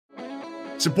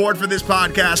Support for this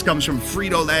podcast comes from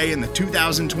Frito-Lay and the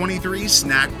 2023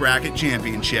 Snack Bracket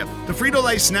Championship. The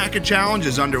Frito-Lay Snack-It Challenge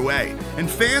is underway, and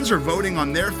fans are voting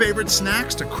on their favorite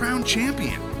snacks to crown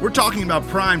champion. We're talking about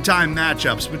prime-time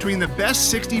matchups between the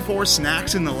best 64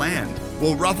 snacks in the land.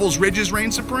 Will Ruffles Ridges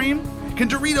reign supreme? Can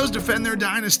Doritos defend their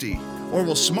dynasty? Or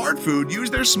will Smart Food use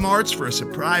their smarts for a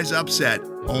surprise upset?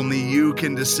 Only you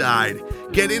can decide.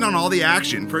 Get in on all the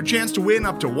action for a chance to win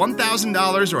up to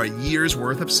 $1,000 or a year's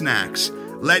worth of snacks.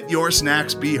 Let your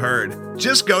snacks be heard.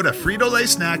 Just go to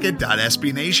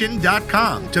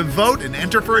fritolaysnacket.sbnation.com to vote and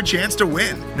enter for a chance to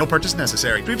win. No purchase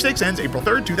necessary. Sweepstakes ends April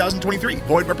 3rd, 2023.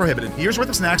 Void where prohibited. Year's worth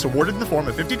of snacks awarded in the form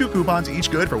of 52 coupons, each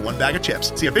good for one bag of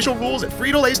chips. See official rules at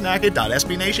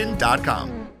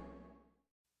fritolaysnacket.sbnation.com.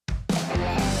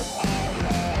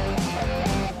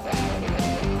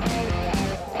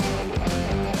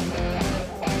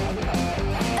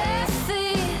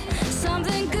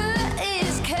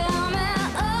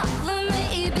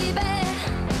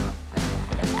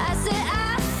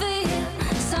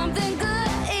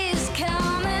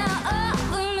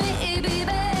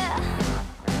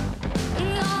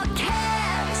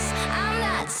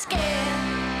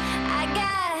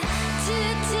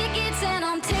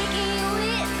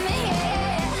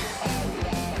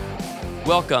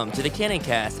 Welcome to the Cannon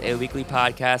Cast, a weekly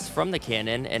podcast from the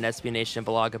Cannon, an SB Nation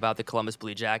blog about the Columbus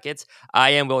Blue Jackets. I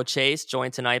am Will Chase,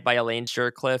 joined tonight by Elaine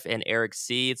Shercliffe and Eric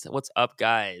Seeds. What's up,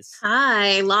 guys?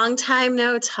 Hi, long time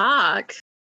no talk.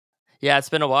 Yeah, it's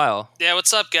been a while. Yeah,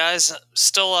 what's up, guys?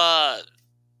 Still, I'm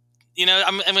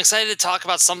excited to talk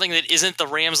about something that isn't the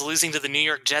Rams losing to the New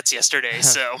York Jets yesterday.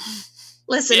 So,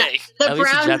 listen, yay. At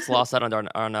least the Jets lost out on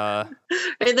the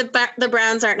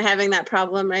Browns aren't having that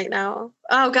problem right now.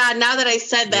 Oh God! Now that I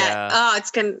said that,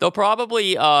 it's gonna. They'll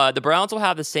probably the Browns will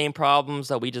have the same problems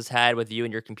that we just had with you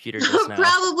and your computer just now.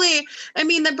 Probably. I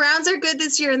mean, the Browns are good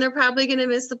this year, and they're probably going to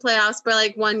miss the playoffs by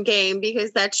like one game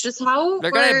because that's just how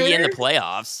they're going to be in the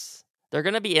playoffs. They're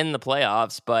going to be in the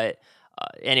playoffs, but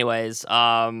anyways,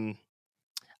 I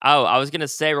was going to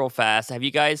say real fast, have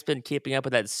you guys been keeping up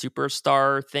with that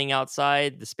superstar thing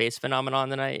outside, the space phenomenon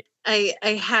tonight? I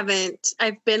haven't.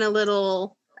 I've been a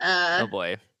little oh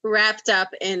boy, wrapped up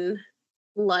in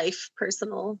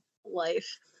personal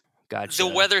life. Gotcha. The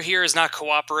weather here is not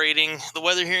cooperating. The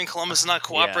weather here in Columbus is not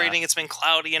cooperating. Yeah. It's been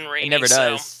cloudy and rainy. It never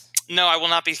does. So, no, I will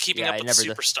not be keeping up with the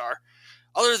superstar.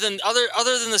 Other than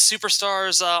the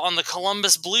superstars on the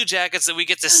Columbus Blue Jackets that we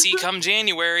get to see come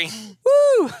January.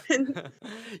 Woo!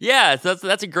 Yeah, so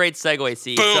that's a great segue,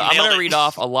 C. Boom, so I'm going to read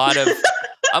off a lot of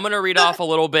I'm going to read off a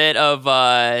little bit of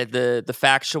the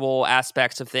factual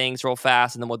aspects of things real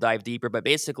fast, and then we'll dive deeper. But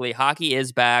basically, hockey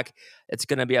is back. It's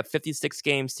going to be a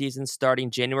 56-game season starting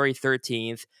January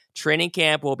 13th. Training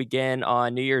camp will begin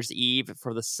on New Year's Eve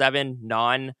for the 7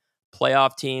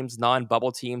 non-playoff teams,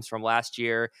 non-bubble teams from last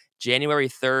year. January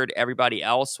 3rd, everybody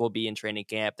else will be in training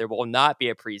camp. There will not be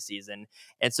a preseason.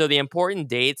 And so the important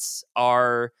dates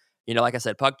are, like I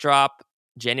said, puck drop,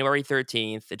 January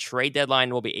 13th. The trade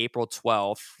deadline will be April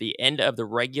 12th. The end of the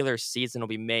regular season will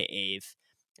be May 8th.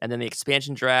 And then the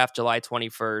expansion draft, July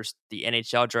 21st. The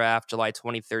NHL draft, July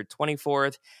 23rd,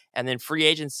 24th. And then free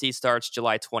agency starts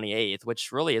July 28th,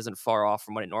 which really isn't far off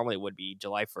from what it normally would be,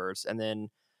 July 1st. And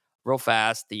then real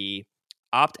fast, the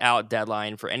opt-out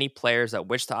deadline for any players that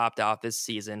wish to opt out this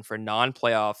season for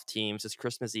non-playoff teams is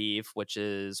Christmas Eve, which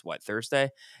is,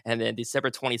 Thursday? And then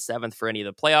December 27th for any of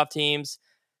the playoff teams.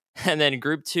 And then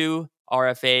Group 2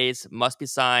 RFAs must be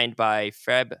signed by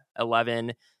Feb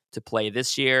 11 to play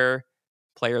this year.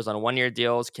 Players on one-year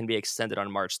deals can be extended on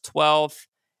March 12th.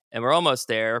 And we're almost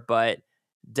there, but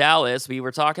Dallas, we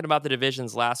were talking about the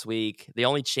divisions last week. The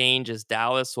only change is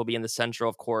Dallas will be in the Central,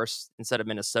 of course, instead of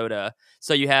Minnesota.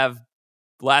 So you have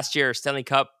last year Stanley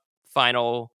Cup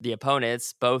final, the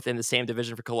opponents, both in the same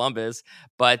division for Columbus.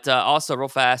 But also, real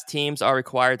fast, teams are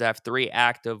required to have 3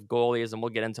 active goalies, and we'll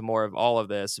get into more of all of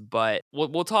this. But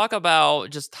we'll talk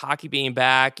about just hockey being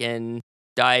back and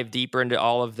dive deeper into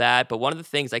all of that. But one of the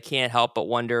things I can't help but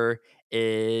wonder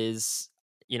is,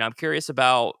 I'm curious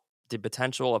about the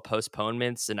potential of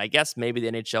postponements. And I guess maybe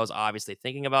the NHL is obviously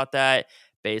thinking about that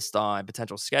based on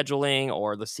potential scheduling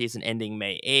or the season ending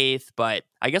May 8th. But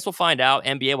I guess we'll find out.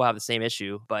 NBA will have the same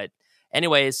issue. But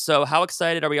anyways, so how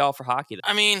excited are we all for hockey?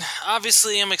 I mean,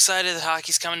 obviously I'm excited that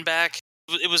hockey's coming back.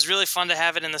 It was really fun to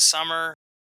have it in the summer.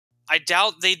 I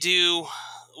doubt they do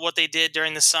what they did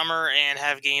during the summer and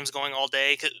have games going all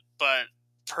day, but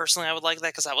personally, I would like that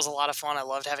because that was a lot of fun. I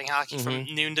loved having hockey from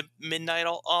noon to midnight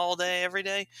all day, every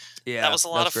day. Yeah, that was a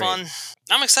lot of fun.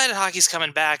 I'm excited hockey's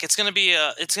coming back. It's gonna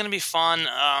be fun.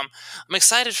 I'm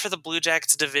excited for the Blue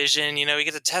Jackets division. You know, we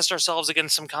get to test ourselves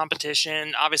against some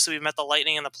competition. Obviously, we've met the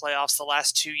Lightning in the playoffs the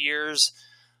last 2 years.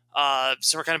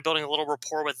 So we're kind of building a little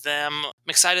rapport with them. I'm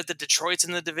excited that Detroit's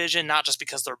in the division, not just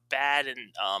because they're bad and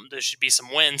there should be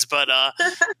some wins, but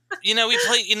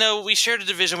we shared a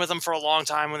division with them for a long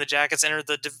time. When the Jackets entered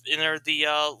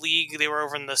the league, they were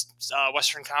over in the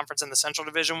Western Conference in the Central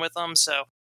Division with them. So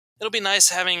it'll be nice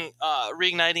having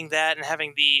reigniting that and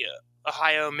having the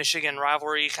Ohio-Michigan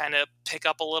rivalry kind of pick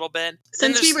up a little bit.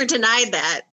 Since we were denied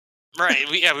that. Right.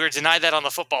 We were denied that on the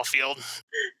football field.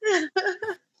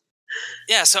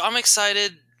 Yeah, so I'm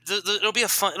excited. It'll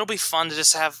be fun to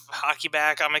just have hockey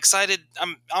back. I'm excited.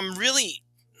 I'm really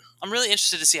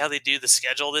interested to see how they do the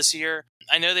schedule this year.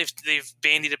 I know they've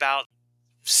bandied about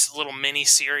little mini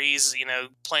series,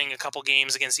 playing a couple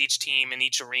games against each team in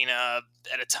each arena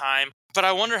at a time. But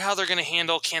I wonder how they're going to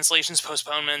handle cancellations,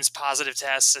 postponements, positive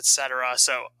tests, etc.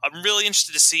 So I'm really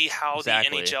interested to see how the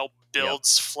NHL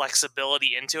builds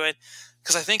flexibility into it.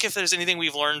 Because I think if there's anything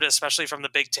we've learned, especially from the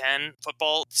Big Ten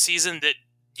football season, that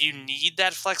you need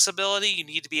that flexibility. You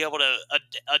need to be able to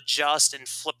adjust and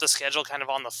flip the schedule kind of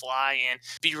on the fly and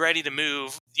be ready to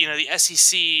move. The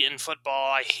SEC in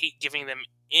football, I hate giving them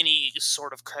any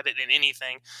sort of credit in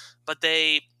anything, but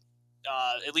they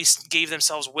at least gave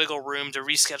themselves wiggle room to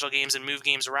reschedule games and move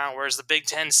games around, whereas the Big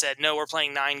Ten said, no, we're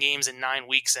playing 9 games in 9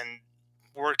 weeks, and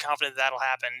we're confident that'll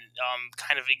happen,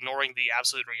 kind of ignoring the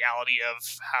absolute reality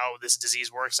of how this disease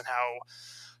works and how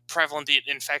prevalent the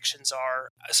infections are.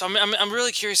 So I'm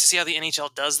really curious to see how the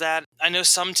NHL does that. I know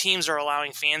some teams are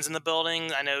allowing fans in the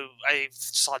building. I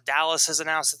saw Dallas has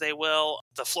announced that they will.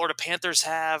 The Florida Panthers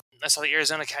have. I saw the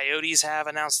Arizona Coyotes have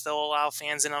announced they'll allow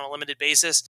fans in on a limited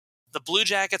basis. The Blue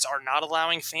Jackets are not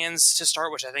allowing fans to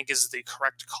start, which I think is the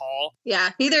correct call. Yeah,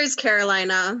 neither is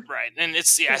Carolina. Right, and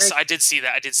I did see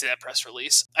that. I did see that press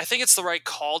release. I think it's the right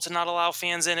call to not allow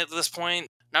fans in at this point.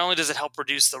 Not only does it help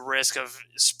reduce the risk of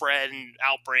spread and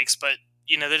outbreaks, but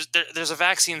there's a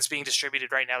vaccine that's being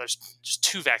distributed right now. There's just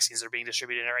 2 vaccines that are being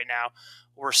distributed right now.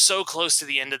 We're so close to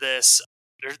the end of this.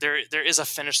 There is a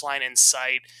finish line in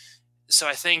sight. So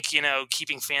I think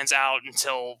keeping fans out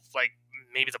until like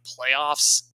maybe the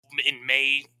playoffs in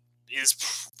May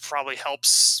probably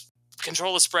helps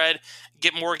control the spread,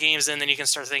 get more games in, then you can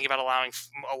start thinking about allowing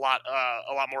a lot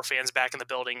more fans back in the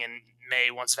building in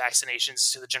May once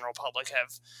vaccinations to the general public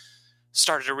have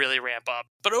started to really ramp up.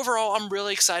 But overall, I'm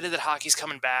really excited that hockey's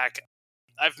coming back.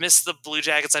 I've missed the Blue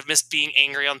Jackets. I've missed being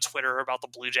angry on Twitter about the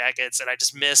Blue Jackets, and I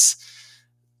just miss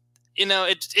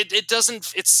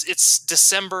it's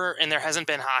December and there hasn't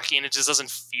been hockey and it just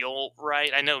doesn't feel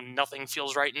right. I know nothing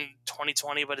feels right in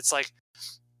 2020, but it's like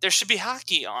there should be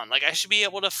hockey on. Like I should be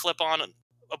able to flip on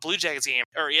a Blue Jackets game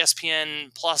or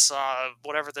ESPN Plus,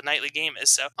 whatever the nightly game is.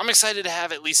 So I'm excited to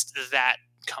have at least that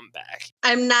come back.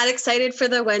 I'm not excited for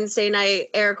the Wednesday night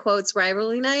air quotes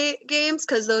rivalry night games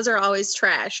because those are always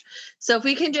trash. So if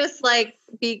we can just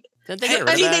be I know.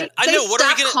 What are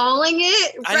we gonna calling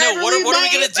it? I know. What are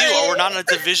we gonna do? Oh, we're not in a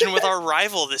division with our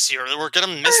rival this year. We're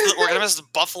gonna miss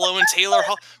Buffalo and Taylor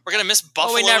Hall. We're gonna miss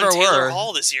Buffalo and Taylor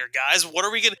Hall this year, guys. What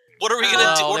are we gonna do? What are we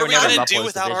gonna do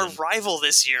without our rival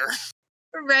this year?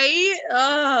 Right.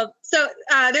 So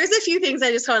there's a few things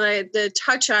I just wanted to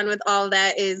touch on with all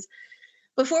that. Is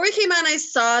before we came on, I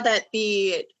saw that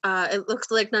it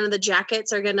looks like none of the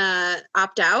Jackets are gonna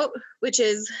opt out, which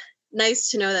is nice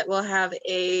to know that we'll have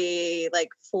a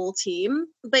full team.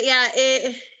 But yeah,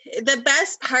 the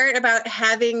best part about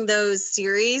having those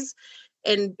series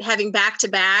and having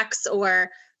back-to-backs or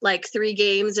 3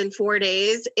 games in 4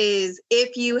 days is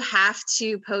if you have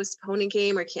to postpone a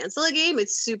game or cancel a game,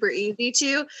 it's super easy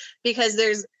to, because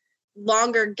there's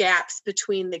longer gaps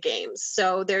between the games.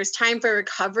 So there's time for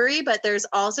recovery, but there's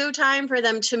also time for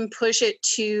them to push it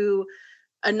to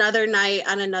another night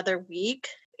on another week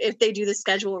if they do the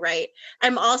schedule right.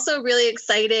 I'm also really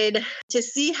excited to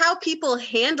see how people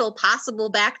handle possible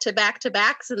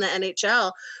back-to-backs in the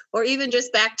NHL, or even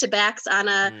just back-to-backs on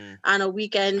a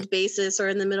weekend basis or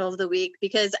in the middle of the week,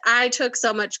 because I took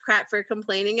so much crap for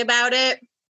complaining about it.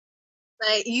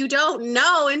 But you don't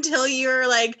know until you're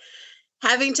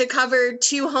having to cover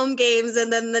 2 home games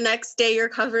and then the next day you're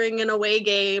covering an away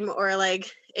game, or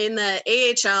in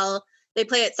the AHL, they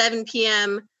play at 7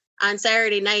 p.m. on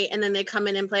Saturday night, and then they come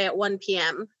in and play at 1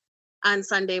 p.m. on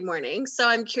Sunday morning. So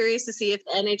I'm curious to see if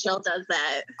the NHL does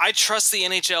that. I trust the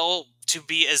NHL to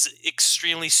be as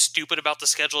extremely stupid about the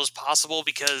schedule as possible,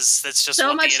 because that's just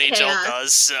what the NHL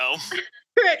does. So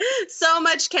Right. So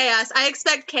much chaos. I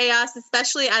expect chaos,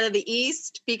 especially out of the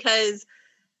East, because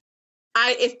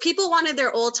if people wanted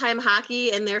their old time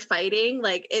hockey and they're fighting,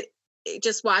 like it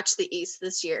just watch the East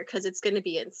this year because it's going to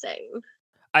be insane.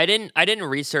 I didn't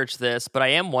research this, but I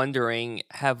am wondering,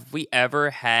 have we ever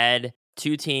had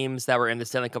two teams that were in the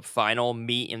Stanley Cup final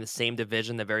meet in the same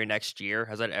division the very next year?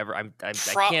 Has that ever? I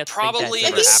can't probably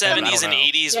think in that's the ever happened. 70s and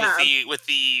 80s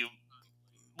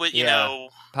with you know,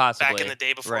 possibly back in the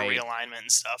day before realignment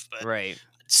and stuff, but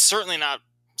certainly not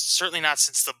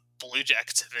since the Blue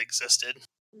Jackets have existed.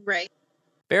 Right.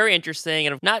 Very interesting,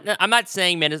 and I'm not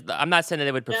saying that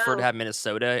they would prefer to have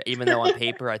Minnesota, even though on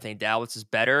paper I think Dallas is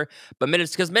better. But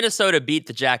because Minnesota beat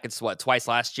the Jackets twice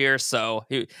last year, so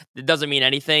it doesn't mean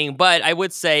anything. But I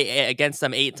would say against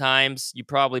them 8 times, you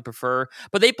probably prefer.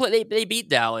 But they beat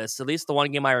Dallas, at least the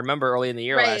one game I remember early in the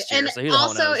year last year. And so who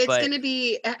also knows? It's going to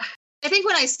be. I think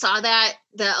when I saw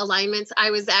the alignments,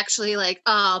 I was actually like,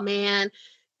 oh man,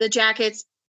 the Jackets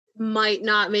might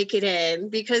not make it in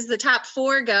because the top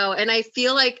 4 go. And I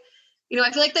feel like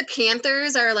the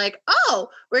Panthers are like, oh,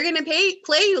 we're going to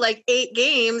play you like 8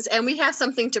 games and we have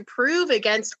something to prove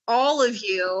against all of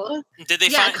you. Did they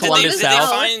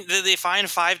find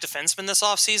 5 defensemen this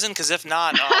offseason? Because if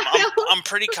not, I'm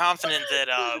pretty confident that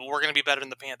we're going to be better than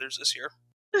the Panthers this year.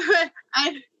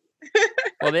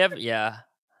 Well, they have,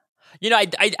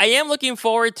 I am looking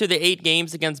forward to the 8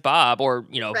 games against Bob, or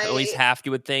at least half.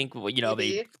 You would think,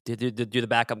 they do the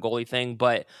backup goalie thing,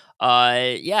 but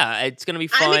it's gonna be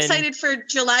fun. I'm excited for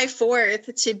July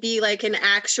 4th to be like an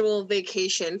actual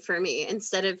vacation for me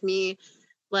instead of me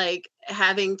like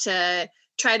having to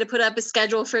try to put up a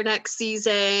schedule for next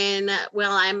season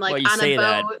while I'm like on a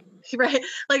boat, right?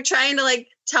 Like trying to like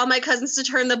tell my cousins to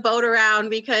turn the boat around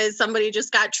because somebody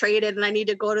just got traded and I need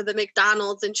to go to the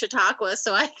McDonald's in Chautauqua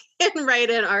so I can write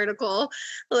an article.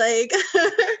 Like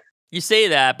you say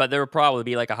that, but there will probably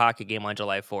be like a hockey game on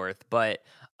July 4th. But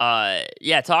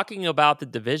talking about the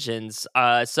divisions,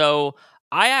 so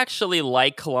I actually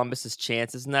like Columbus's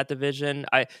chances in that division.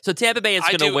 So Tampa Bay is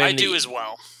going to win. I do as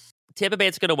well. Tampa Bay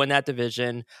is going to win that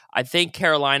division. I think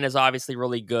Carolina is obviously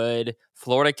really good.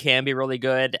 Florida can be really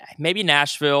good. Maybe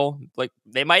Nashville. Like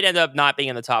they might end up not being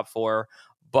in the top 4.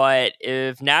 But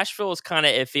if Nashville is kind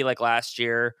of iffy like last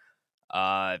year,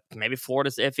 maybe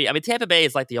Florida's iffy. I mean, Tampa Bay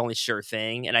is like the only sure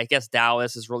thing, and I guess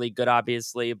Dallas is really good,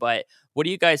 obviously. But what do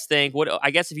you guys think?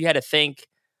 I guess if you had to think,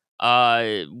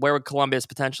 where would Columbus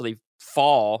potentially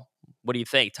fall? What do you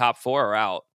think? Top 4 or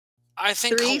out? I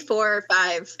think 3, 4, or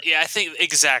 5. Yeah, I think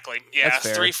exactly. Yeah,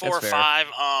 3, 4, or 5.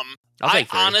 I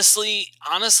honestly,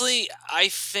 I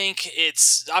think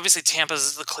it's obviously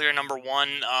Tampa's the clear number 1.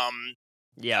 I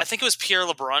think it was Pierre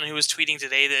LeBrun who was tweeting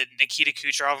today that Nikita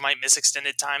Kucherov might miss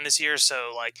extended time this year.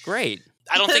 So, like, great.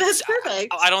 I don't think that's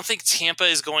perfect. I don't think Tampa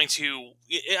is going to.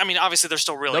 I mean, obviously they're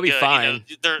still really good. They'll be fine.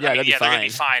 They're going to be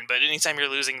fine. But anytime you're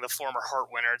losing the former Hart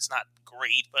winner, it's not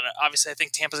great. But obviously, I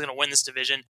think Tampa's going to win this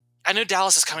division. I know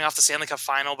Dallas is coming off the Stanley Cup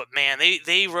final, but man,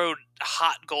 they rode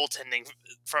hot goaltending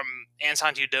from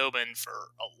Anton Khudobin for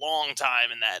a long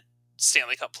time in that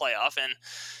Stanley Cup playoff,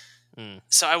 and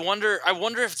so I wonder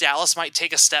if Dallas might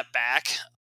take a step back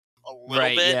a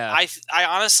little bit. Yeah. I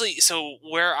honestly, so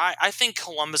where I think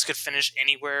Columbus could finish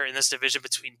anywhere in this division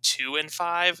between 2 and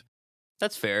 5.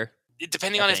 That's fair.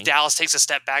 Depending on if Dallas takes a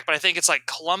step back, but I think it's like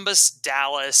Columbus,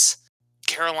 Dallas,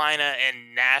 Carolina,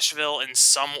 and Nashville in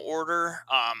some order.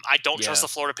 I don't trust the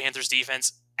Florida Panthers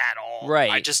defense at all.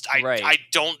 Right. I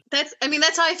don't.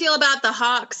 That's how I feel about the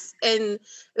Hawks. And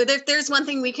if there's one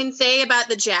thing we can say about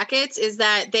the Jackets is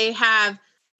that they have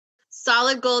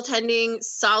solid goaltending,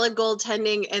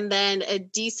 and then a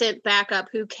decent backup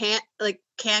who can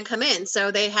come in.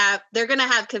 So they're going to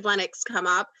have Kivlenix come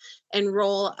up and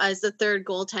roll as the third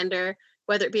goaltender,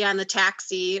 whether it be on the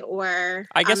taxi or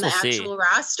I guess on the we'll actual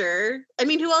roster. I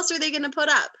mean, who else are they going to put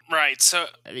up? Right. So,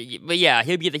 but yeah,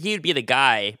 he'd be the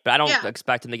guy, but I don't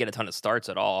expect him to get a ton of starts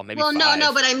at all. Maybe. Well, 5.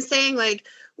 no, but I'm saying like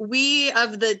we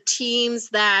of the teams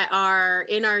that are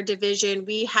in our division,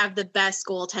 we have the best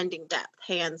goaltending depth,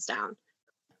 hands down.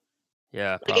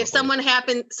 Yeah. Like if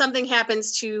something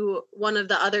happens to one of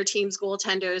the other team's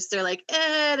goaltenders, they're like,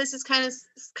 this is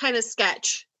kind of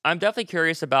sketch. I'm definitely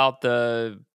curious about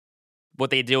what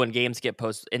they do when games get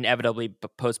inevitably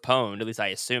postponed. At least I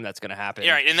assume that's going to happen.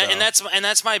 Yeah, right. And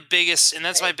that's my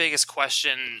biggest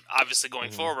question, obviously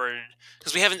going forward,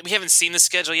 because we haven't seen the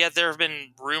schedule yet. There have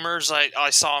been rumors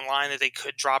I saw online that they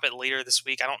could drop it later this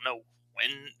week. I don't know when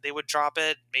they would drop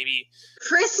it. Maybe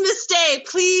Christmas Day,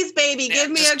 please, baby, give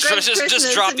me a good Christmas.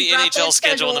 Just drop the NHL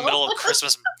schedule in the middle of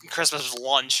Christmas Christmas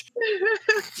lunch.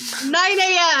 9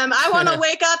 a.m. I want to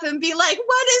wake up and be like,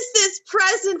 what is this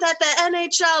present that the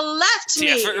NHL left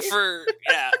me?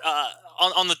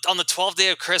 On the 12th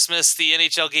day of Christmas, the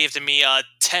NHL gave to me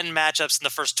 10 matchups in the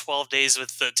first 12 days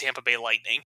with the Tampa Bay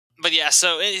Lightning.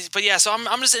 So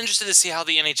I'm just interested to see how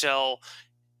the NHL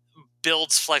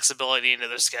builds flexibility into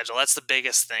their schedule. That's the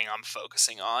biggest thing I'm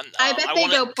focusing on. I bet they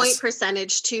go point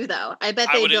percentage too, though. I bet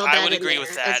they build that in there. I would agree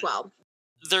with that as well.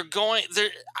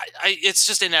 It's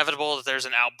just inevitable that there's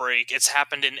an outbreak. It's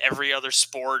happened in every other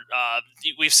sport.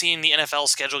 We've seen the NFL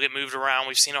schedule get moved around.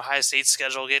 We've seen Ohio State's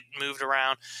schedule get moved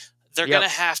around. They're going to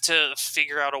have to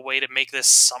figure out a way to make this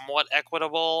somewhat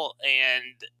equitable,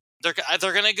 and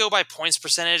they're going to go by points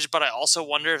percentage, but I also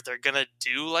wonder if they're going to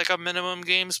do like a minimum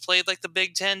games played like the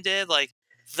Big Ten did. Like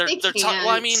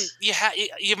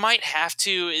you might have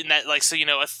to in that, like, so,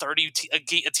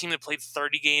 a team that played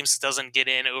 30 games doesn't get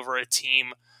in over a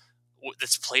team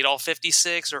that's played all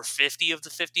 56 or 50 of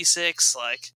the 56.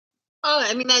 Like, oh,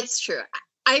 I mean, that's true.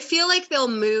 I feel like they'll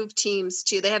move teams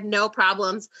too. They have no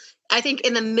problems. I think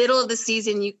in the middle of the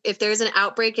season, if there's an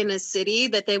outbreak in a city,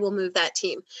 that they will move that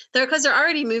team. Because they're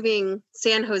already moving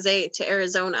San Jose to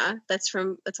Arizona. That's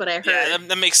what I heard. Yeah,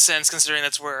 that makes sense considering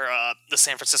that's where the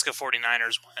San Francisco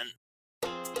 49ers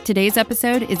went. Today's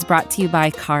episode is brought to you by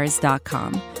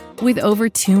Cars.com. With over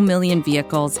 2 million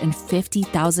vehicles and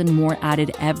 50,000 more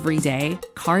added every day,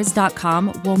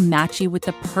 Cars.com will match you with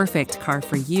the perfect car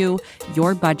for you,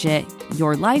 your budget,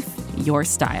 your life, your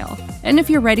style. And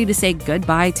if you're ready to say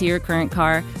goodbye to your current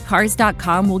car,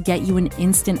 Cars.com will get you an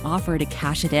instant offer to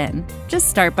cash it in. Just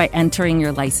start by entering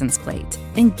your license plate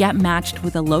and get matched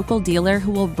with a local dealer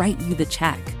who will write you the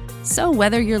check. So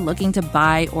whether you're looking to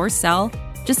buy or sell,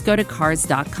 just go to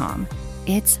Cars.com.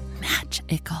 It's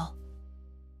magical.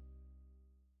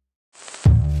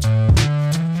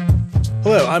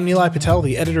 Hello, I'm Nilay Patel,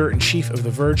 the editor-in-chief of The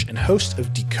Verge and host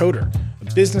of Decoder,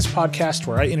 a business podcast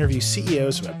where I interview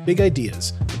CEOs about big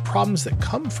ideas, the problems that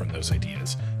come from those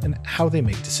ideas, and how they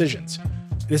make decisions.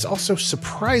 It is also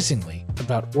surprisingly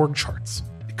about org charts.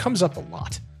 It comes up a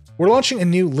lot. We're launching a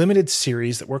new limited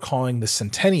series that we're calling the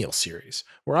Centennial Series,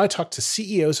 where I talk to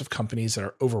CEOs of companies that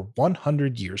are over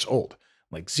 100 years old,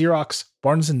 like Xerox,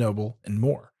 Barnes & Noble, and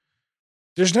more.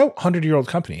 There's no 100-year-old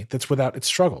company that's without its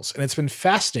struggles, and it's been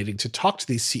fascinating to talk to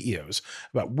these CEOs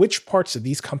about which parts of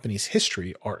these companies'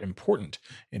 history are important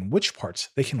and which parts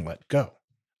they can let go.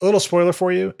 A little spoiler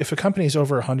for you, if a company is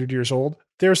over 100 years old,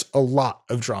 there's a lot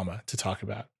of drama to talk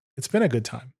about. It's been a good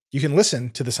time. You can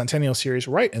listen to the Centennial Series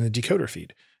right in the Decoder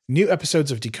feed. New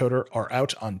episodes of Decoder are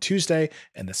out on Tuesday,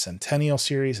 and the Centennial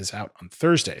Series is out on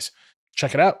Thursdays.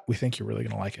 Check it out. We think you're really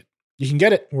going to like it. You can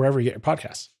get it wherever you get your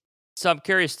podcasts. So I'm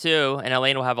curious too, and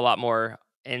Elaine will have a lot more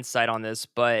insight on this,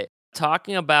 but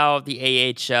talking about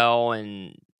the AHL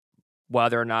and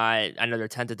whether or not, I know they're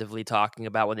tentatively talking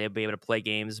about when they'll be able to play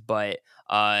games, but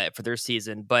for their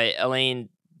season. But Elaine,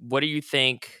 what do you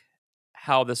think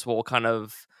how this will kind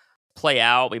of play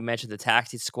out? We mentioned the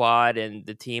taxi squad and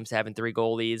the teams having 3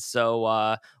 goalies.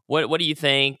 So what do you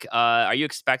think? Are you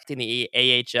expecting the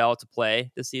AHL to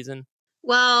play this season?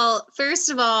 Well,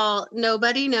 first of all,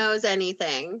 nobody knows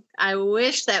anything. I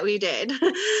wish that we did.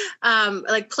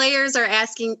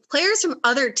 Players from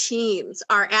other teams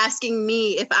are asking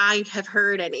me if I have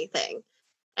heard anything.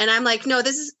 And I'm like, no,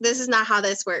 this is not how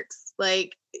this works.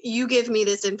 Like, you give me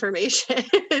this information.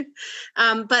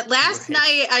 But last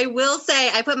night, I will say,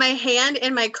 I put my hand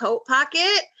in my coat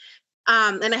pocket,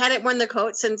 and I hadn't worn the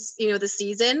coat since, the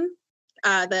season,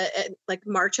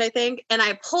 March, I think. And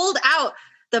I pulled out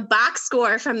the box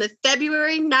score from the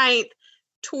February 9th,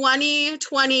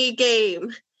 2020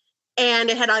 game. And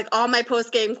it had all my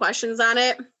post-game questions on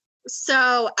it.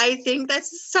 So I think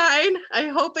that's a sign. I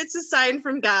hope it's a sign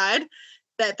from God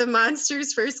that the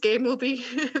Monsters' first game will be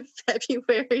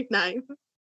February 9th.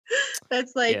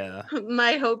 That's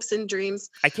my hopes and dreams.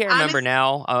 I can't remember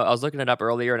now. I was looking it up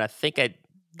earlier, and I think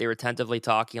they were tentatively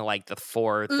talking like the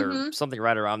 4th or something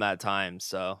right around that time.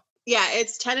 So yeah,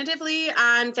 it's tentatively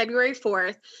on February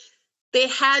 4th. They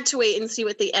had to wait and see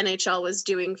what the NHL was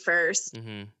doing first.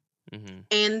 Mm-hmm. Mm-hmm.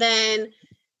 And then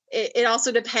it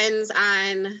also depends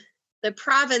on the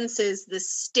provinces, the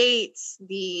states,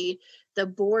 the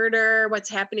border,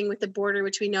 what's happening with the border,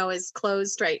 which we know is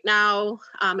closed right now,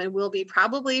 and will be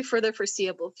probably for the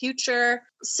foreseeable future.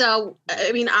 So,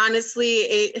 I mean,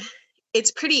 honestly, it's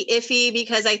pretty iffy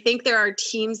because I think there are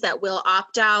teams that will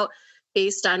opt out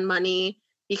based on money,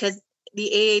 because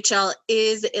the AHL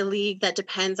is a league that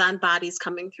depends on bodies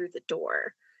coming through the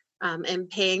door and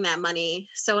paying that money.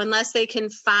 So unless they can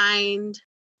find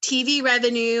TV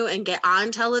revenue and get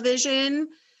on television,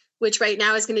 which right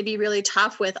now is going to be really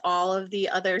tough with all of the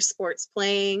other sports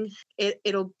playing.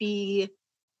 It'll be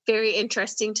very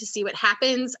interesting to see what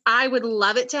happens. I would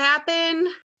love it to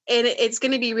happen. And it's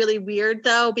going to be really weird,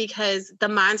 though, because the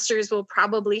Monsters will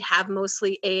probably have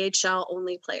mostly AHL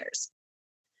only players.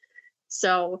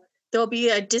 So there'll be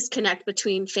a disconnect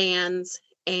between fans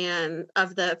and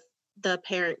of the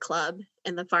parent club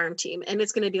and the farm team. And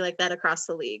it's going to be like that across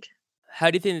the league. How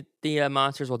do you think the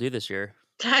Monsters will do this year?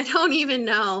 I don't even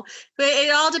know. But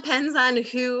it all depends on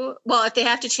if they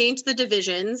have to change the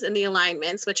divisions and the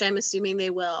alignments, which I'm assuming they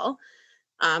will.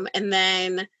 And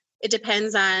then it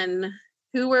depends on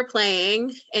who we're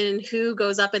playing and who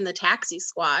goes up in the taxi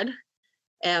squad.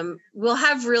 We'll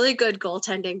have really good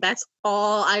goaltending. That's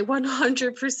all I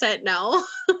 100% know.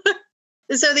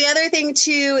 So the other thing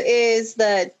too is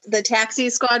the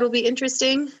taxi squad will be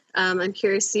interesting. I'm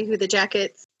curious to see who the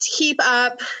Jackets keep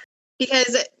up,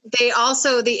 because the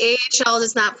AHL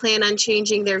does not plan on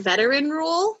changing their veteran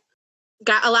rule.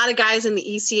 Got a lot of guys in the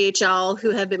ECHL who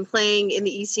have been playing in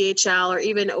the ECHL or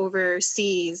even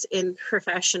overseas in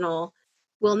professional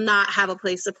will not have a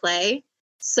place to play.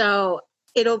 So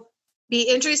it'll be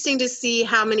interesting to see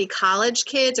how many college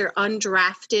kids or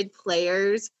undrafted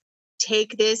players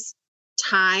take this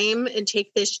time and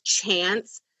take this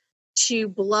chance to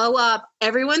blow up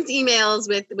everyone's emails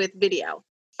with video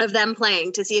of them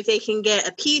playing, to see if they can get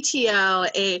a PTO,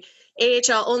 a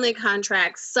AHL only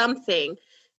contract, something,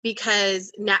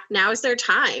 because now is their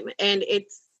time. And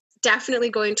it's definitely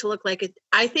going to look like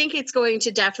I think it's going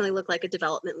to definitely look like a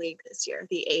development league this year,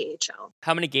 the AHL.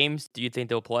 How many games do you think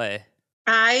they'll play?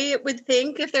 I would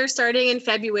think if they're starting in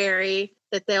February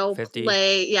that they'll 50?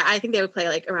 play. Yeah, I think they would play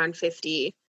like around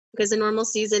 50, because the normal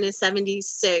season is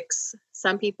 76.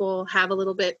 Some people have a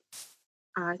little bit,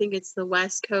 I think it's the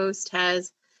West Coast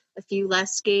has a few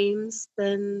less games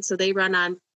so they run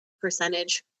on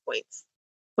point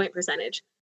percentage.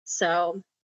 So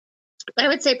I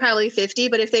would say probably 50,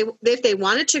 but if they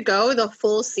wanted to go the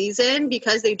full season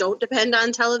because they don't depend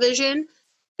on television,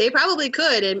 they probably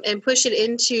could and push it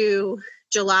into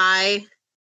July,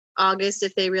 August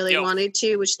if they really wanted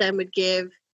to, which then would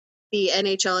give the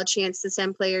NHL a chance to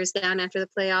send players down after the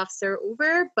playoffs are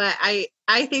over. But I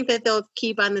think that they'll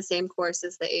keep on the same course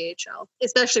as the AHL,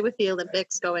 especially with the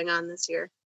Olympics going on this year.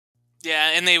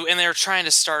 Yeah, and they're trying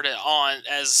to start it on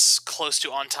as close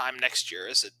to on time next year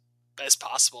as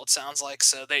possible, it sounds like.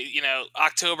 So they,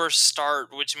 October start,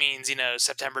 which means,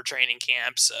 September training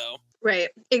camp. So right,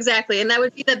 exactly. And that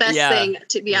would be the best thing,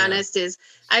 to be honest, is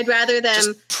I'd rather them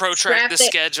just protract the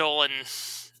schedule and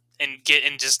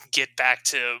just get back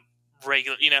to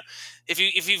regular, if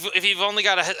you've only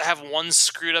got to have one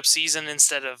screwed up season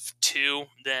instead of two,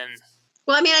 then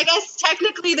well, I mean, I guess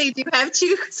technically they do have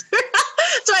two.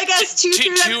 So I guess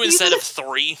two instead of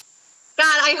three.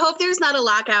 God, I hope there's not a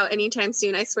lockout anytime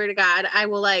soon. I swear to God, I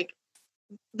will the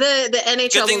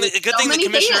NHL. Good thing the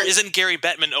commissioner isn't Gary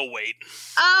Bettman. Oh wait.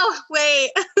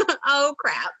 Oh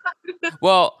crap.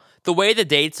 Well, the way the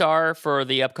dates are for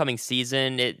the upcoming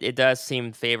season, it does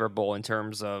seem favorable in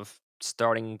terms of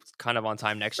starting kind of on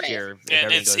time next year.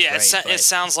 It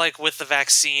sounds like with the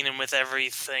vaccine and with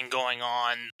everything going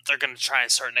on, they're going to try and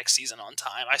start next season on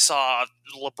time. I saw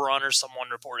LeBron or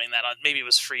someone reporting that maybe it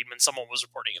was Friedman. Someone was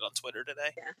reporting it on Twitter today.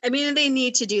 Yeah. I mean, they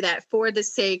need to do that for the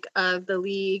sake of the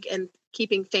league and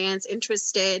keeping fans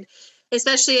interested,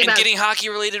 especially about getting hockey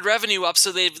related revenue up,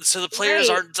 so the players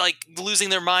aren't losing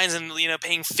their minds and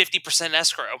paying 50%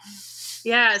 escrow.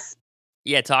 Yes.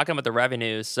 Yeah, talking about the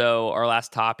revenue, so our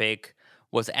last topic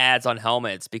was ads on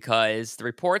helmets, because the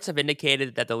reports have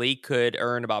indicated that the league could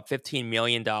earn about $15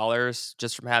 million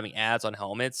just from having ads on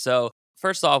helmets. So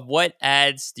first off, what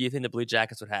ads do you think the Blue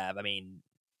Jackets would have? I mean,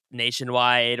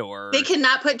 nationwide, or they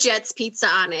cannot put Jets Pizza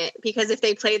on it, because if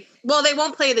they played, they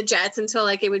won't play the Jets until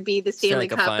it would be the Stanley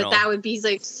Cup, but that would be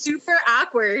super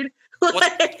awkward.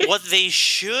 What they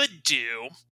should do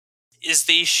is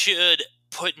they should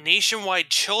put Nationwide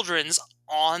Children's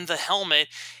on the helmet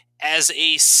as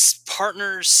a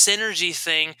partner synergy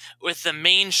thing with the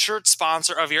main shirt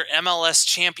sponsor of your MLS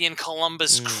champion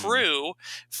Columbus Crew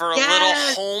for a little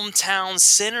hometown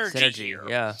synergy here.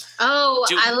 Yeah.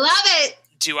 I love it.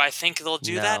 Do I think they'll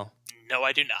do that? No,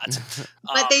 I do not.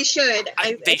 But they should.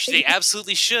 They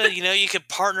absolutely should. You could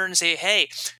partner and say, hey,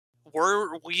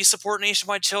 we support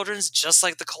Nationwide Children's just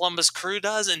like the Columbus Crew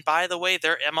does. And by the way,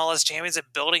 they're MLS champions and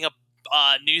building a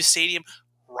new stadium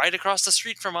right across the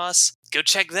street from us. Go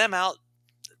check them out.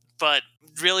 But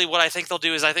really what I think they'll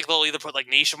do is I think they'll either put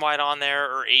Nationwide on there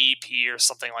or AEP or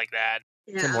something like that.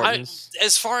 Tim Yeah. Hortons.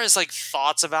 As far as like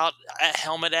thoughts about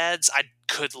helmet ads, I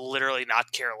could literally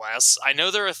not care less. I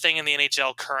know they're a thing in the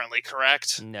NHL currently,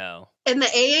 correct? No. In the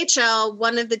AHL,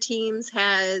 one of the teams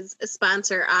has a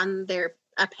sponsor on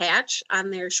a patch on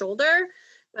their shoulder.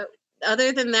 But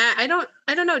other than that, I don't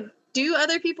know. Do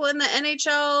other people in the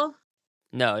NHL?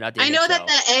 No, not the I know NHL. that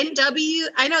the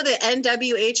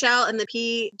NWHL and the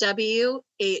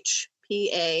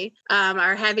PWHPA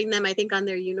are having them, I think, on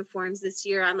their uniforms this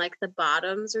year on like the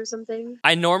bottoms or something.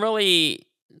 I normally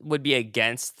would be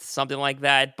against something like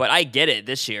that, but I get it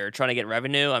this year, trying to get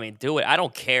revenue. I mean, do it. I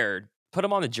don't care. Put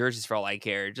them on the jerseys for all I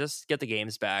care. Just get the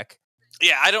games back.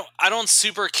 Yeah, I don't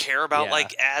super care about Yeah.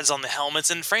 like ads on the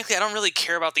helmets, and frankly, I don't really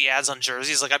care about the ads on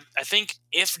jerseys. Like I think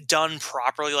if done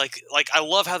properly, like I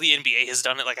love how the NBA has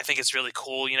done it. Like I think it's really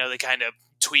cool. You know, they kind of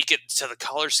tweak it to the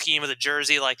color scheme of the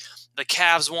jersey, like the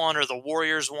Cavs one or the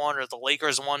Warriors one or the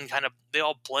Lakers one. Kind of they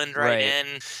all blend right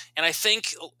in. And I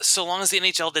think so long as the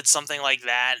NHL did something like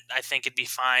that, I think it'd be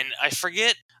fine. I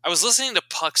forget. I was listening to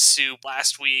Puck Soup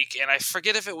last week, and I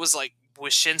forget if it was like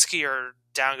Wyshynski or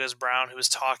Down Goes Brown who was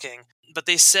talking, but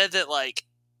they said that like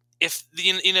if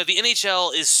the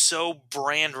NHL is so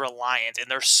brand reliant and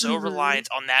they're so reliant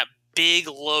on that big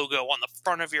logo on the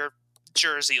front of your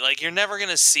jersey, like you're never going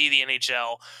to see the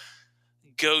NHL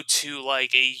go to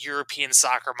like a European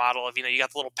soccer model of, you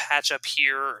got the little patch up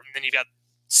here and then you got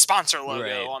sponsor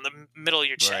logo on the middle of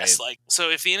your chest. Like, so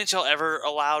if the NHL ever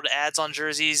allowed ads on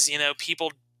jerseys,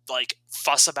 people like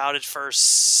fuss about it for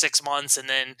 6 months, and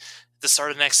then the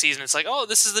start of the next season, it's like, oh,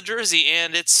 this is the jersey,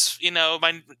 and it's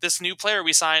this new player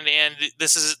we signed, and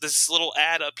this little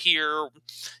ad up here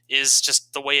is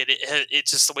just the way it is.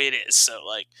 It's just the way it is. So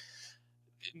like,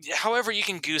 however you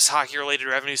can goose hockey related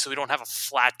revenue, so we don't have a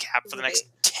flat cap for the next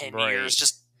 10 years.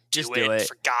 Just do it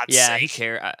for God's sake. Who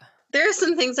cares? There are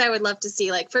some things I would love to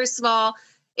see. Like, first of all,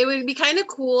 it would be kind of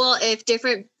cool if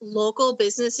different local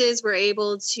businesses were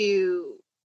able to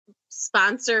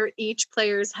sponsor each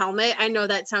player's helmet. I know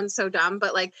that sounds so dumb,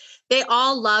 but like they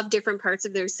all love different parts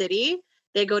of their city.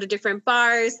 They go to different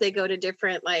bars, they go to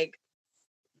different like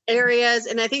areas,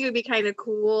 and I think it would be kind of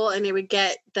cool, and it would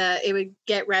get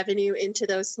revenue into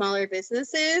those smaller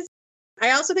businesses.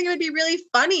 I also think it would be really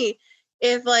funny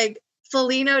if like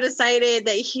Foligno decided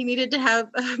that he needed to have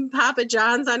Papa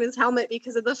John's on his helmet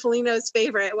because of the Foligno's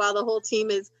favorite, while the whole team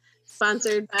is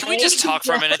sponsored by... Can we just talk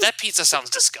for a minute? That pizza sounds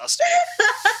disgusting.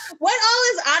 What all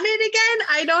is on it again?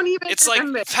 I don't even It's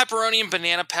remember. like pepperoni and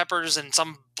banana peppers and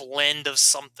some blend of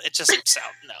something. It just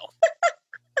sounds... No.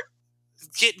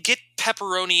 Get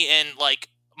pepperoni and like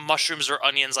mushrooms or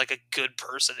onions like a good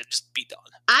person and just be done.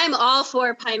 I'm all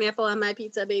for pineapple on my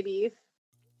pizza, baby.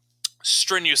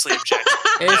 Strenuously object.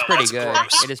 It is pretty that's good.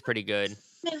 gross. It is pretty good.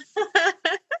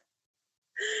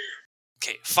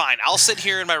 Okay, fine. I'll sit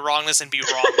here in my wrongness and be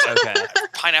wrong. Okay.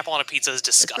 Pineapple on a pizza is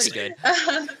It's pretty disgusting.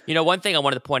 good. One thing I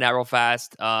wanted to point out real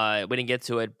fast, we didn't get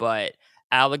to it, but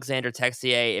Alexander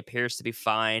Texier appears to be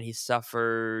fine. He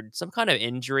suffered some kind of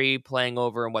injury playing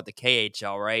over in the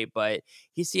KHL, right? But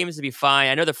he seems to be fine.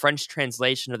 I know the French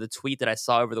translation of the tweet that I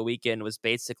saw over the weekend was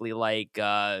basically like,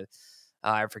 I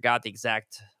forgot the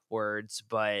exact words,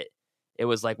 but it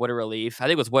was like, what a relief. I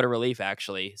think it was what a relief,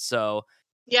 actually. So...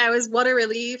 Yeah, it was what a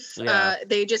relief. Yeah.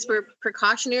 They just were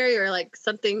precautionary or like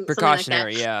something.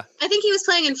 Precautionary, something like yeah. that. I think he was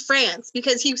playing in France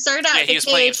because he started out. Yeah, he was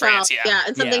playing in France, yeah.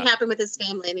 and something Yeah. happened with his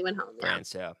family and he went home. Yeah.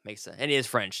 France, yeah. Makes sense. And he is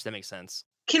French. That makes sense.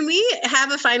 Can we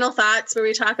have a final thoughts where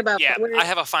we talk about? Yeah, what we're- I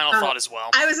have a final thought as well.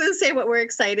 I was going to say what we're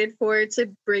excited for to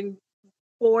bring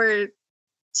forward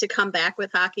to come back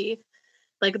with hockey.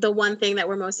 Like the one thing that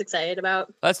we're most excited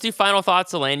about. Let's do final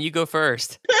thoughts, Elaine. You go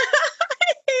first.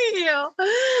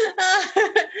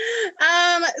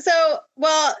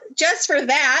 Well, just for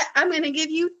that, I'm going to give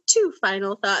you 2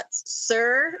 final thoughts,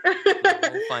 sir.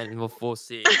 We'll find. We'll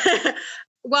see.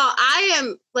 Well, I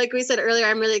am, like we said earlier,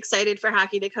 I'm really excited for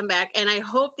hockey to come back, and I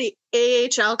hope the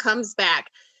AHL comes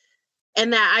back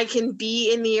and that I can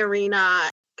be in the arena,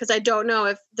 because I don't know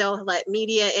if they'll let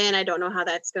media in. I don't know how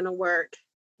that's going to work,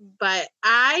 but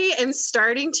I am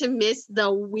starting to miss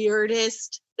the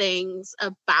weirdest things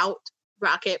about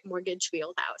Rocket Mortgage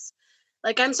Fieldhouse.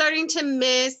 Like I'm starting to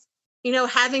miss,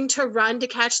 having to run to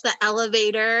catch the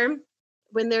elevator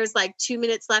when there's like 2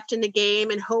 minutes left in the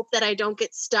game and hope that I don't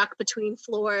get stuck between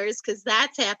floors, because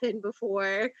that's happened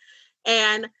before.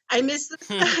 And I miss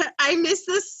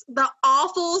the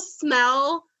awful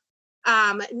smell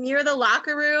near the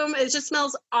locker room. It just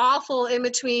smells awful in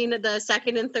between the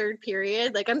second and third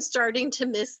period. Like, I'm starting to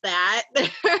miss that.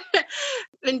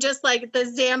 And just like the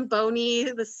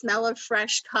Zamboni, the smell of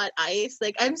fresh cut ice.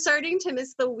 Like, I'm starting to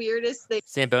miss the weirdest thing.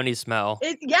 Zamboni smell.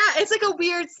 It's like a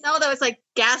weird smell though. It's like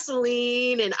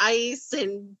gasoline and ice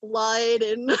and blood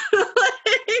and like,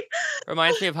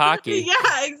 Reminds me of hockey.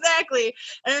 Yeah, exactly.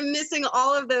 And I'm missing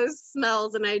all of those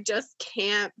smells, and I just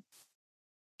can't.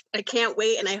 I can't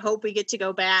wait, and I hope we get to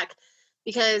go back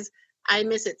because I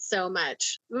miss it so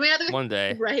much. One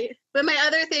day. Right. But my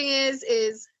other thing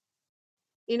is,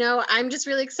 you know, I'm just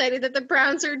really excited that the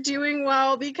Browns are doing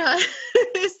well because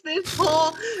this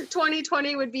whole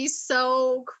 2020 would be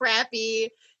so crappy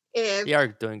if They are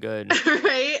doing good.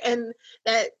 right, and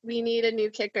that we need a new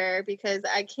kicker because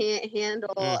I can't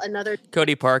handle another.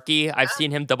 Cody Parkey, I've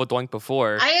seen him double doink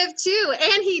before. I have too,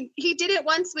 and he did it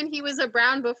once when he was a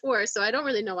Brown before, so I don't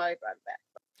really know why he brought it back.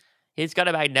 He's got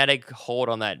a magnetic hold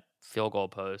on that field goal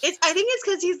post. I think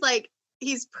it's because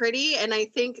he's pretty, and I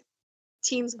think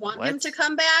teams want him to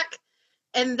come back,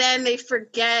 and then they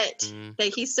forget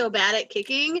that he's so bad at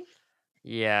kicking.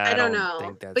 Yeah, I don't know,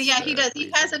 think that's but yeah, he does.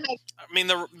 reason. He has a. I mean,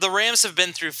 the Rams have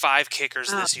been through 5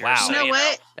 kickers this year. Wow. So, You know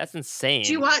what? That's insane.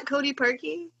 Do you want Cody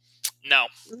Parkey? No,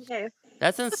 Okay.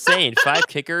 That's insane. 5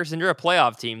 kickers, and you're a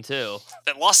playoff team too.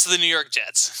 that lost to the New York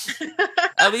Jets.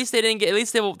 At least they didn't get. At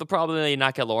least they will probably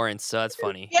not get Lawrence. So that's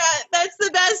funny. Yeah, that's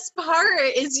the best part.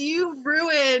 Is you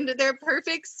ruined their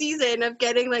perfect season of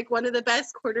getting like one of the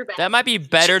best quarterbacks. That might be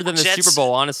better than the Jets- Super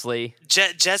Bowl, honestly.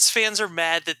 Jets fans are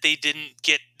mad that they didn't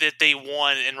get that they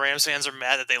won, and Rams fans are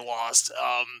mad that they lost.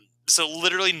 So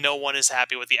literally, no one is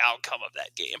happy with the outcome of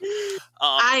that game.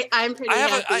 I'm pretty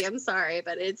happy. I'm sorry,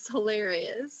 but it's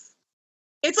hilarious.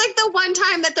 It's like the one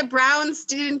time that the Browns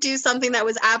didn't do something that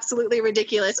was absolutely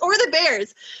ridiculous, or the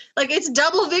Bears. Like, it's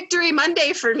double victory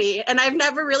Monday for me, and I've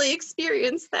never really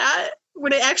experienced that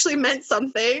when it actually meant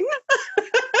something.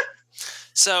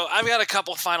 So I've got a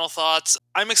couple final thoughts.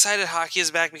 I'm excited hockey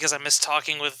is back because I miss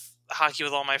talking with hockey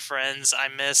with all my friends. I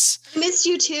missed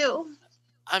you too.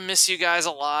 I miss you guys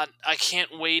a lot. I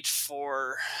can't wait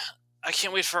for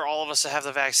all of us to have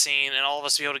the vaccine and all of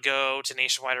us to be able to go to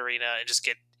Nationwide Arena and just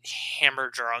get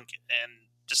hammered drunk and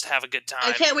just have a good time.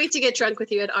 I can't wait to get drunk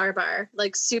with you at our bar.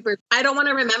 Like, super. I don't want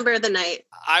to remember the night.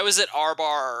 I was at our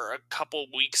bar a couple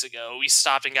weeks ago. We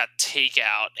stopped and got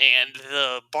takeout, and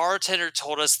the bartender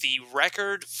told us the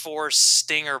record for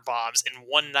Stinger bombs in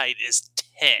one night is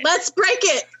 10. Let's break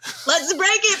it. Let's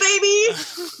break it, baby.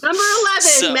 Number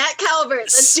 11, Matt Calvert.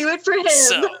 Let's do it for him.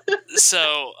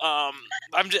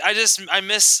 I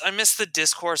miss the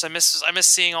discourse. I miss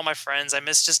seeing all my friends. I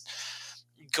miss just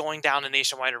going down to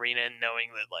Nationwide Arena and knowing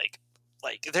that like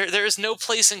there is no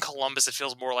place in Columbus that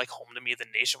feels more like home to me than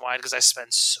Nationwide, because I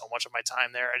spend so much of my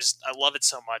time there. I love it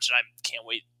so much, and I can't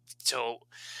wait till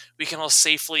we can all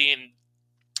safely and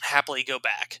happily go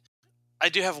back. I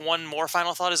do have one more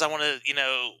final thought, is I want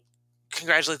to,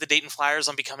 congratulate the Dayton Flyers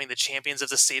on becoming the champions of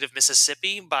the state of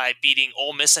Mississippi by beating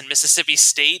Ole Miss and Mississippi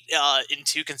State on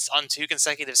 2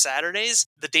 consecutive Saturdays.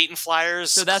 The Dayton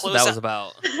Flyers. So that's what that was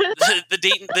about.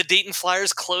 The Dayton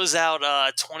Flyers close out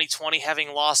 2020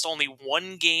 having lost only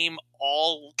 1 game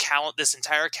this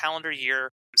entire calendar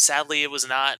year. Sadly, it was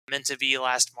not meant to be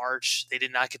last March. They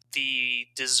did not get the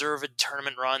deserved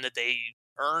tournament run that they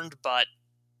earned, but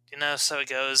so it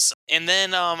goes. And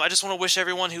then I just want to wish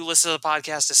everyone who listens to the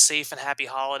podcast a safe and happy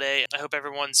holiday. I hope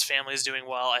everyone's family is doing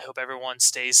well. I hope everyone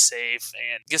stays safe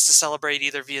and gets to celebrate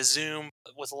either via Zoom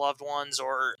with loved ones,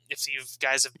 or if you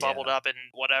guys have bubbled up and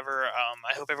whatever.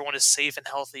 I hope everyone is safe and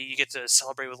healthy. You get to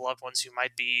celebrate with loved ones who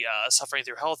might be suffering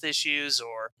through health issues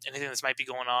or anything that might be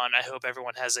going on. I hope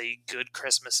everyone has a good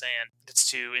Christmas and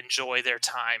gets to enjoy their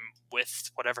time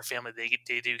with whatever family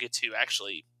they do get to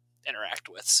actually interact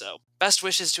with. So best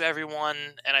wishes to everyone,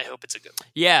 and I hope it's a good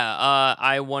one.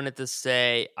 I wanted to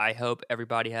say I hope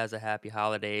everybody has a happy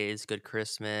holidays, good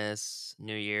Christmas,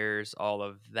 New Year's, all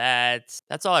of that.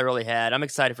 That's all I really had. I'm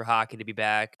excited for hockey to be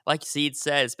back. Like Seed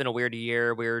said, it's been a weird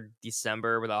year, weird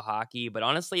December without hockey, but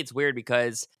honestly it's weird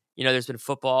because there's been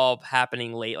football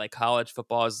happening late, like college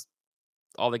football is,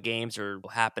 all the games are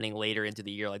happening later into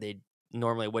the year like they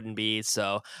normally wouldn't be.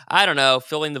 So I don't know,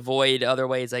 filling the void other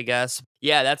ways, I guess.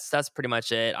 Yeah, that's pretty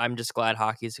much it. I'm just glad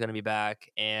hockey's going to be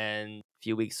back and a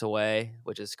few weeks away,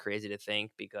 which is crazy to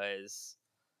think because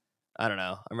I don't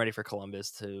know, I'm ready for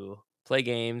Columbus to play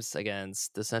games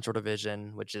against the Central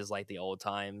Division, which is like the old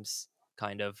times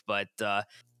kind of, but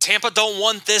Tampa don't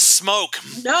want this smoke.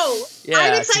 No. Yeah,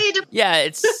 I'm excited to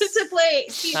it's to play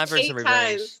time for some 8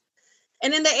 revenge. times.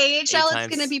 And in the AHL, it's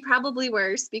times. going to be probably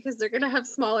worse because they're going to have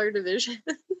smaller divisions.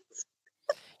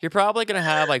 You're probably going to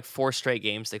have like 4 straight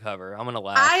games to cover. I'm going to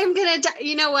laugh. I'm going to,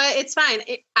 you know what? It's fine.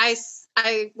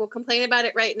 I will complain about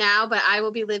it right now, but I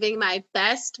will be living my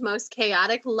best, most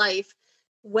chaotic life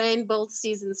when both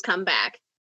seasons come back.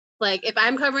 Like if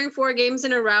I'm covering 4 games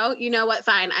in a row, you know what?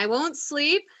 Fine. I won't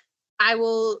sleep. I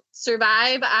will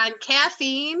survive on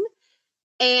caffeine.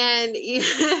 And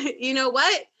you know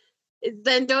what?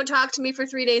 Then don't talk to me for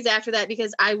 3 days after that,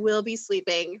 because I will be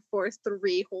sleeping for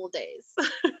 3 whole days.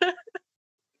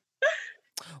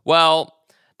 Well,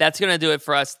 that's going to do it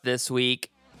for us this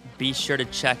week. Be sure to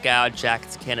check out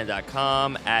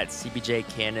jacketscannon.com, at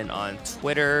CBJCannon on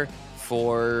Twitter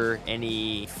for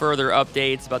any further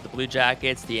updates about the Blue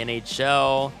Jackets, the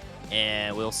NHL,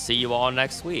 and we'll see you all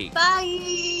next week.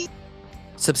 Bye!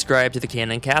 Subscribe to the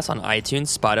Cannon Cast on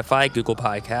iTunes, Spotify, Google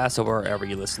Podcasts, or wherever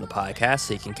you listen to podcasts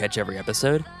so you can catch every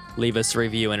episode. Leave us a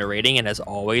review and a rating, and as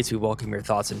always, we welcome your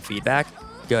thoughts and feedback.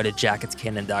 Go to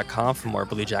jacketscannon.com for more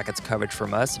Blue Jackets coverage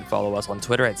from us, and follow us on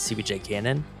Twitter at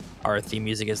CBJCannon. Our theme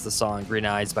music is the song Green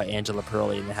Eyes by Angela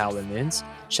Perley and the Howlin' Moons.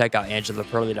 Check out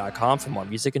angelapurley.com for more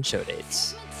music and show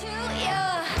dates.